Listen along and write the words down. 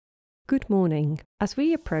Good morning. As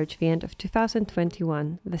we approach the end of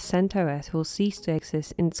 2021, the CentOS will cease to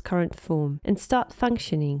exist in its current form and start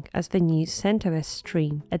functioning as the new CentOS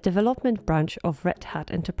stream, a development branch of Red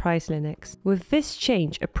Hat Enterprise Linux. With this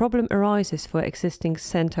change, a problem arises for existing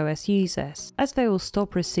CentOS users, as they will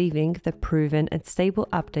stop receiving the proven and stable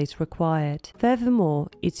updates required. Furthermore,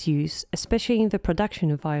 its use, especially in the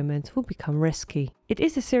production environment, will become risky. It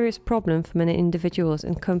is a serious problem for many individuals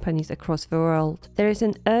and companies across the world. There is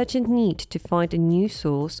an urgent need to find a new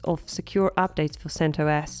source of secure updates for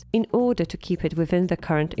CentOS in order to keep it within the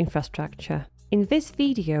current infrastructure. In this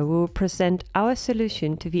video, we will present our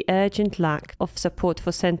solution to the urgent lack of support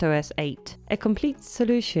for CentOS 8. A complete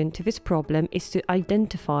solution to this problem is to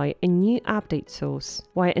identify a new update source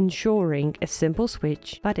while ensuring a simple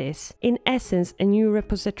switch, that is, in essence, a new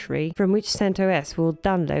repository from which CentOS will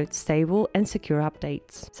download stable and secure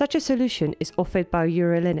updates. Such a solution is offered by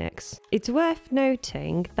EuroLinux. It's worth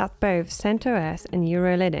noting that both CentOS and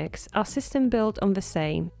EuroLinux are system built on the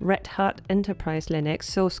same Red Hat Enterprise Linux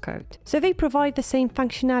source code, so they provide the same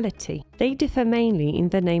functionality. They differ mainly in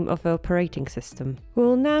the name of the operating system. We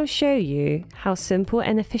will now show you how simple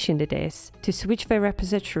and efficient it is to switch the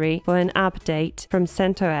repository for an update from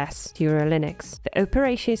CentOS to EuroLinux. The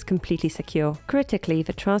operation is completely secure. Critically,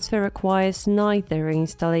 the transfer requires neither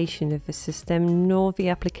installation of the system nor the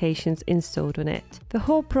applications installed on it. The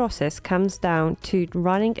whole process comes down to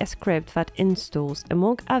running a script that installs,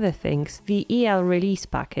 among other things, the EL release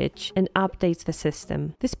package and updates the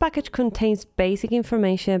system. This package contains basic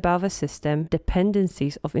information about the system,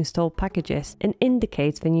 dependencies of installed packages, and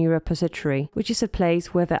indicates the new repository, which is a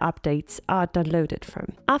place where the updates are downloaded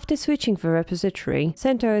from. After switching the repository,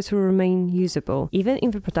 CentOS will remain usable, even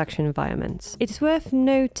in the production environments. It is worth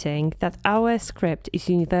noting that our script is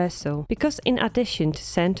universal, because in addition to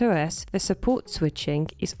CentOS, the support switching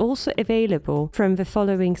is also available from the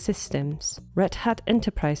following systems: Red Hat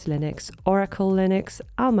Enterprise Linux, Oracle Linux,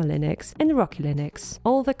 AlmaLinux and Rocky Linux.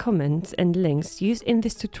 All the comments and links used in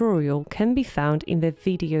this tutorial can be found in the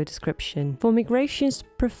video description. For migrations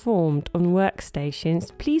performed on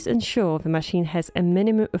workstations, please ensure the machine has a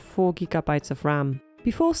minimum of 4 GB of RAM.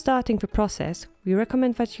 Before starting the process, we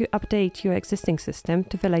recommend that you update your existing system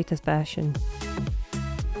to the latest version.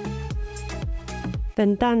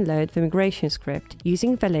 Then download the migration script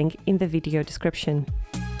using the link in the video description.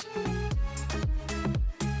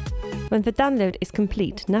 When the download is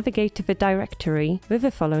complete, navigate to the directory with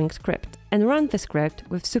the following script and run the script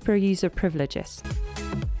with super user privileges.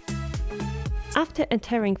 After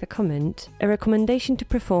entering the command, a recommendation to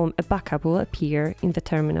perform a backup will appear in the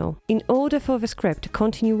terminal. In order for the script to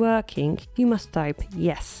continue working, you must type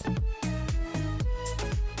yes.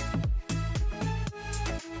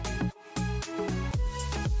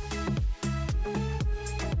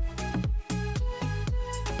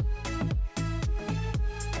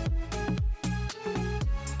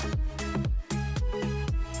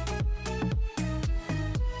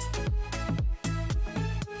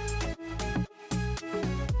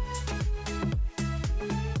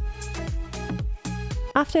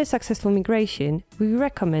 After a successful migration, we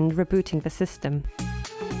recommend rebooting the system.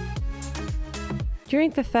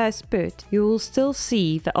 During the first boot, you will still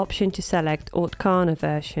see the option to select old kernel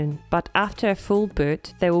version, but after a full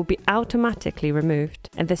boot, they will be automatically removed,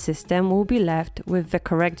 and the system will be left with the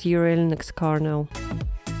correct EuroLinux kernel.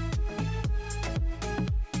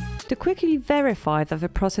 To quickly verify that the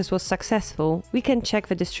process was successful, we can check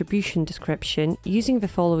the distribution description using the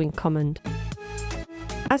following command.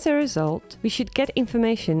 As a result, we should get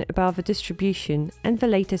information about the distribution and the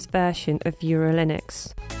latest version of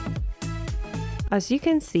EuroLinux. As you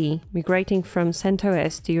can see, migrating from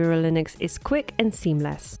CentOS to EuroLinux is quick and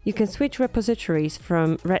seamless. You can switch repositories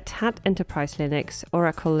from Red Hat Enterprise Linux,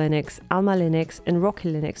 Oracle Linux, AlmaLinux and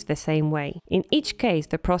Rocky Linux the same way. In each case,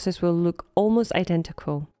 the process will look almost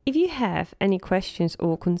identical. If you have any questions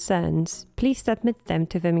or concerns, please submit them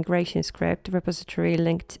to the migration script repository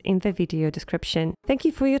linked in the video description. Thank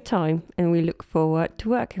you for your time, and we look forward to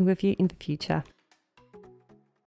working with you in the future.